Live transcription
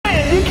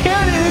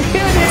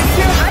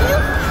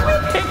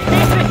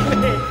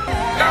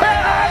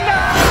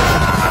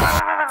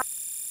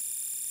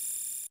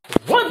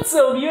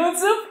What's up,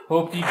 YouTube?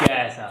 Hope you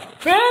guys are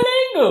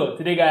feeling good.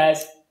 Today,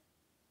 guys,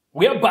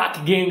 we are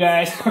back again,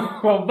 guys.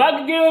 We're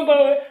back again.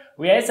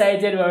 We're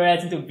excited. We're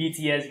reacting to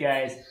BTS,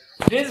 guys.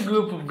 This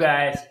group of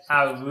guys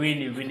are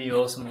really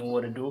awesome in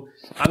what to do.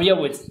 I'm here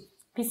with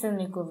Peace and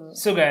makeover.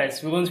 So,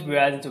 guys, we're going to be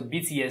reacting to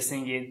BTS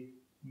singing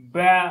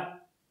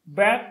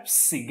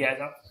Baepsae, guys.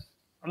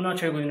 I'm not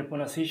sure going to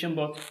pronunciation,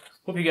 but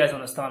hope you guys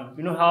understand.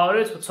 You know how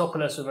it is. We'll talk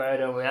less about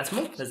it. Let's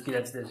get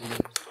into this video.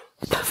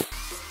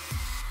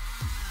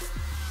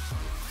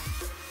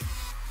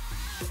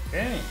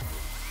 Hey,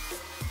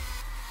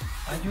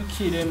 are you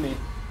kidding me?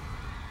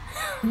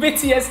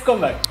 BTS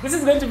comeback. This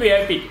is going to be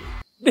epic.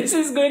 This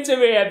is going to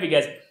be epic,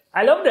 guys.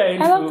 I love the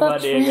intro.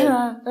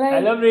 I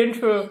love the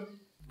intro.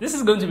 This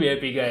is going to be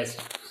epic, guys.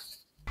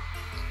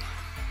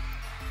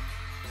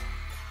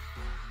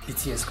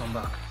 BTS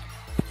comeback.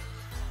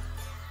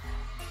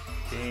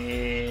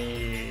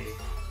 Hey.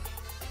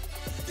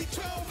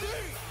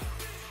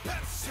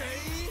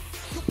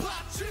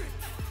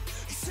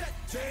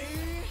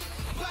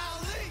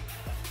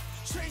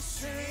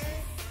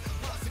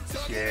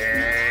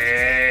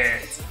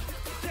 Yes.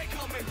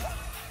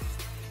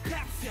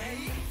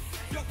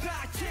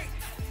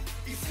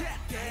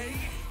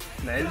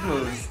 Nice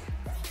moves.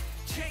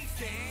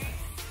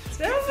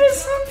 Tell me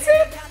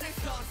something.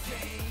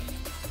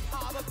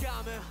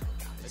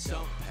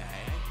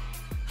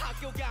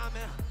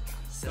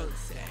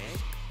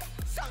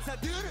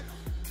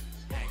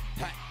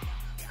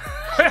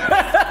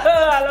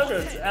 I love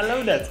it. I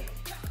love that.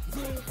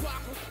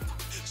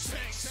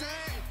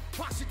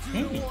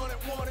 Hey.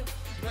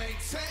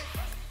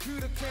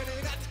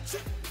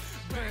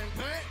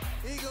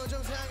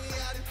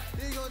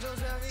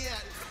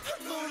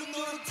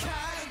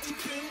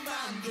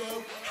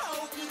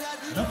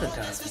 Not the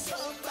dance.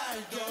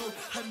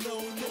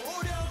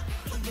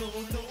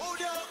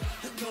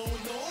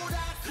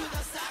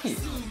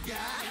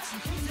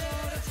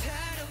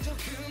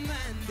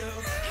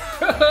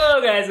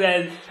 Oh, guys,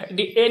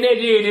 the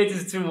energy in it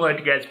is too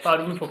much, guys.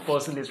 Pardon me for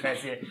posting this right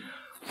here.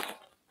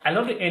 I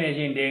love the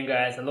energy in there,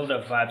 guys. I love the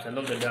vibes. I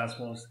love the dance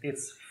moves.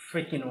 It's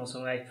freaking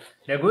awesome. Like,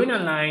 they're going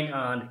online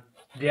and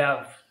they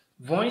have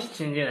voice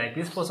changing. Like,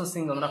 this person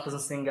sing, another person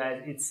sing,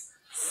 guys. It's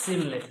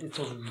seamless. It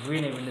was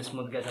really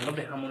smooth, guys. I love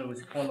the harmony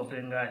with all of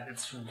them, guys.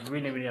 It's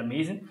really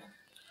amazing.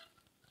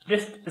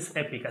 This is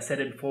epic. I said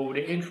it before with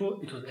the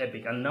intro. It was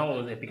epic, and now it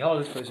was epic. How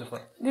was this for you so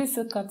far? This is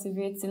so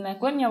captivating.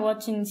 Like, when you're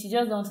watching, you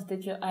just don't want to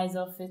take your eyes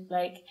off it.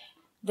 Like,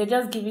 they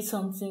just give you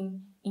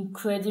something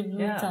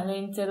incredibly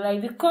talented.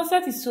 Like, the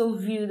concept is so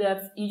real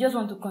that you just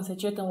want to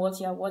concentrate on what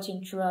you're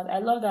watching throughout. I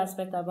love that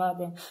aspect about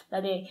them,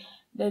 that they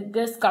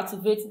just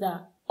captivate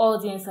the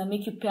audience and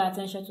make you pay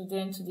attention to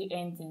them to the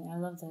ending. I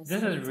love that.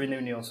 This is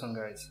really awesome,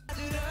 guys.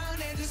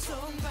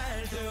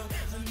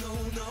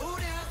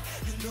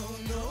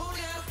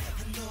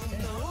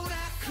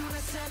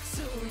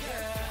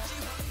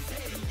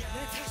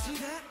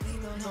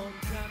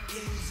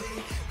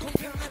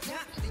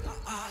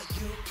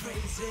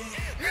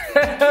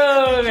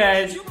 Oh,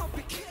 guys,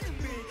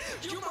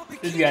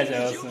 these guys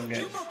are awesome,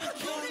 guys.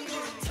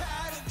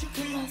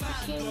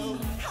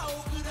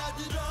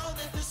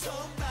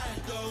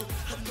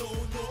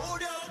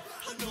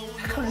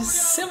 How come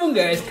 7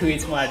 guys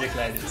create magic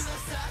like this?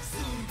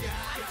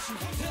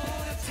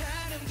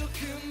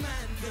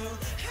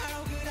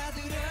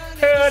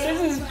 Oh,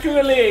 this is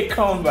truly a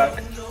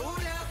comeback.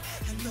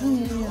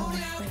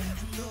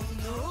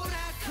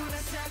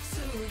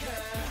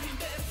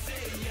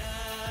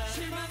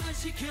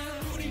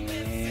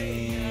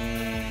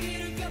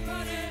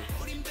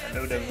 I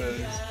know the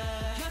moves.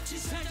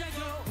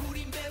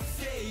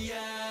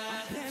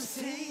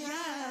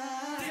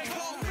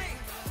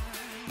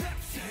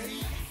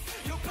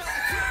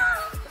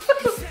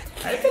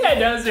 I think I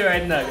dance it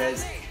right now,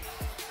 guys.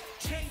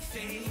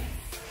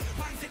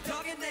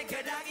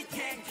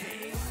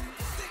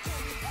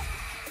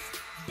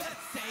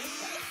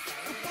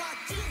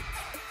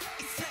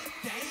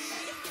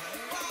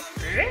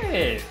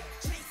 Great.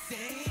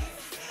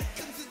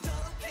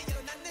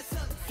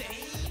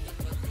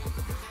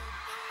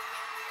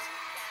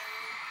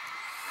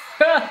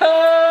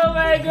 Oh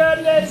my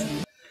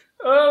goodness!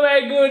 Oh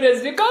my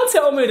goodness! You can't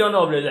tell me you don't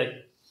know this. Like,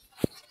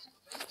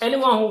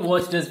 anyone who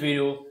watched this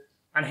video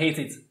and hates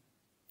it,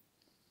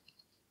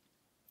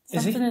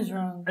 something is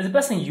wrong. Is the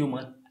person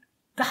human?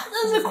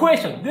 That's the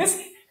question.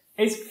 This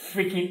is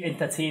freaking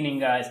entertaining,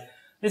 guys.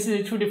 This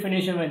is a true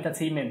definition of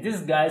entertainment.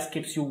 This, guys,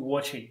 keeps you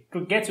watching.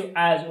 To get your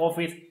eyes off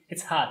it,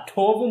 it's hard.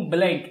 To even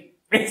blink,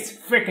 it's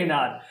freaking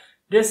hard.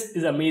 This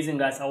is amazing,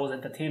 guys. I was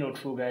entertained all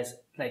through, guys.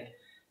 Like,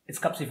 it's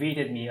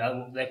captivated me.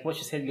 Like what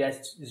you said, guys,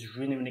 is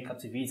really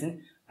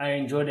captivating. I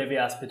enjoyed every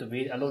aspect of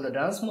it. I love the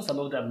dance moves. I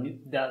love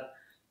that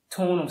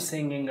tone of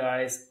singing,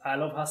 guys. I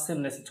love how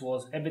seamless it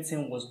was.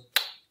 Everything was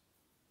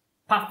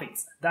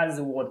perfect. That is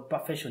the word,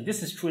 perfection.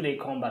 This is truly a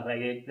comeback.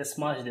 Like, let's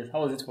smash this.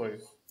 How was it for you?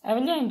 I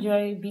really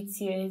enjoy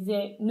BTS.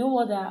 There no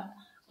other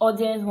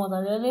audience want,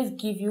 and they always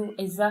give you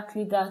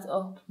exactly that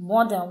or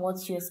more than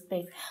what you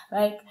expect.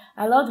 Like,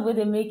 I love the way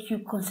they make you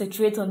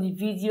concentrate on the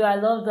video. I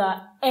love the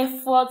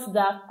effort,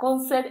 the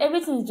concept,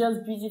 everything is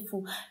just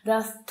beautiful.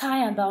 The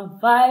style and the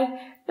vibe,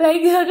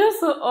 like, they're just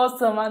so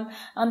awesome,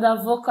 and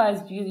the vocal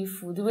is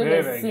beautiful. The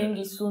way they sing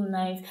is so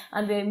nice,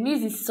 and the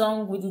music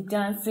song with the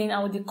dancing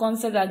and with the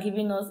concept they're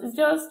giving us,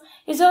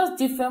 it's just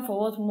different for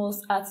what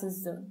most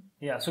artists do.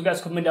 Yeah, so guys,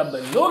 comment down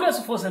below,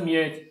 guys, for some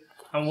yet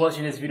and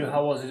watching this video.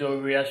 How was your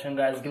reaction,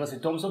 guys? Give us a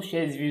thumbs up,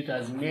 share this video to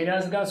as many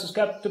as guys,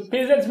 subscribe to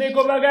Peasants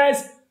Makeover,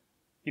 guys.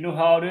 You know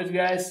how it is,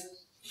 guys.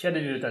 Share the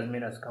video to as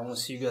many as can. We'll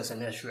see you guys in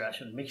the next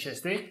reaction. Make sure to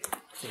stay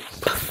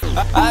safe.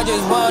 I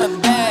just want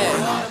a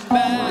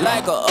bag,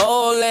 like an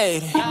old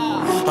lady.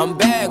 I'm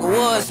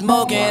backwoods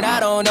smoking, I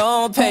don't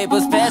own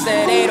papers. Pass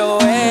that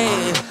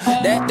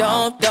 808, that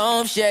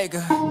don't shake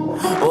her.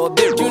 Oh,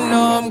 bitch, you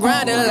know I'm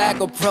grinding like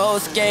a pro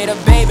skater.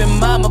 Baby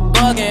mama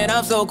bugging,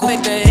 I'm so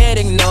quick to hit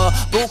ignore.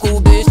 Buku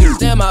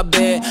bitch in my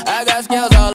bed, I got scales all